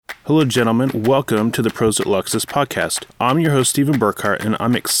Hello, gentlemen. Welcome to the Pros at Luxus podcast. I'm your host, Stephen Burkhart, and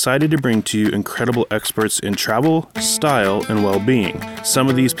I'm excited to bring to you incredible experts in travel, style, and well-being. Some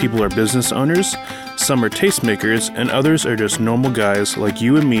of these people are business owners, some are tastemakers, and others are just normal guys like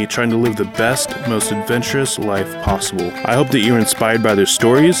you and me trying to live the best, most adventurous life possible. I hope that you're inspired by their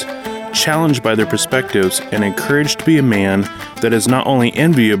stories, challenged by their perspectives, and encouraged to be a man that is not only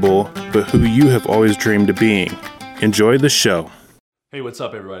enviable, but who you have always dreamed of being. Enjoy the show. Hey, what's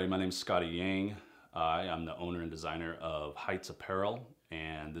up, everybody? My name is Scotty Yang. I am the owner and designer of Heights Apparel,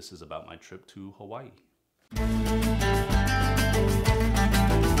 and this is about my trip to Hawaii.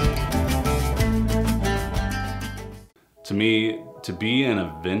 To me, to be an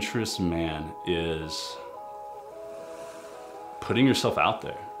adventurous man is putting yourself out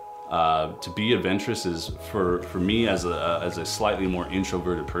there. To be adventurous is, for me as a slightly more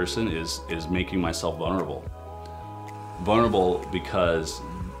introverted person, is making myself vulnerable. Vulnerable because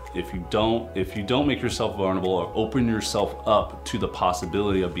if you don't make yourself vulnerable or open yourself up to the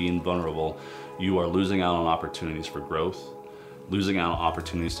possibility of being vulnerable, you are losing out on opportunities for growth, losing out on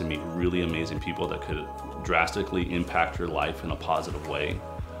opportunities to meet really amazing people that could drastically impact your life in a positive way,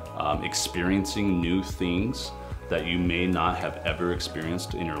 experiencing new things that you may not have ever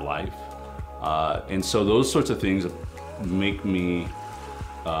experienced in your life. And so those sorts of things make me,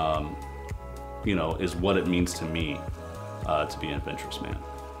 is what it means to me to be an adventurous man.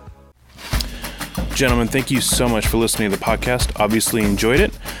 Gentlemen, thank you so much for listening to the podcast. Obviously enjoyed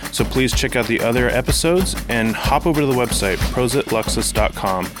it, so please check out the other episodes and hop over to the website,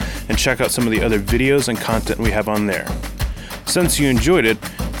 prosatluxus.com, and check out some of the other videos and content we have on there. Since you enjoyed it,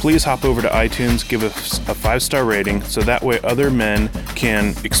 please hop over to iTunes, give us a 5-star rating, so that way other men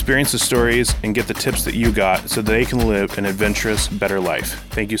can experience the stories and get the tips that you got so they can live an adventurous, better life.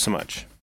 Thank you so much.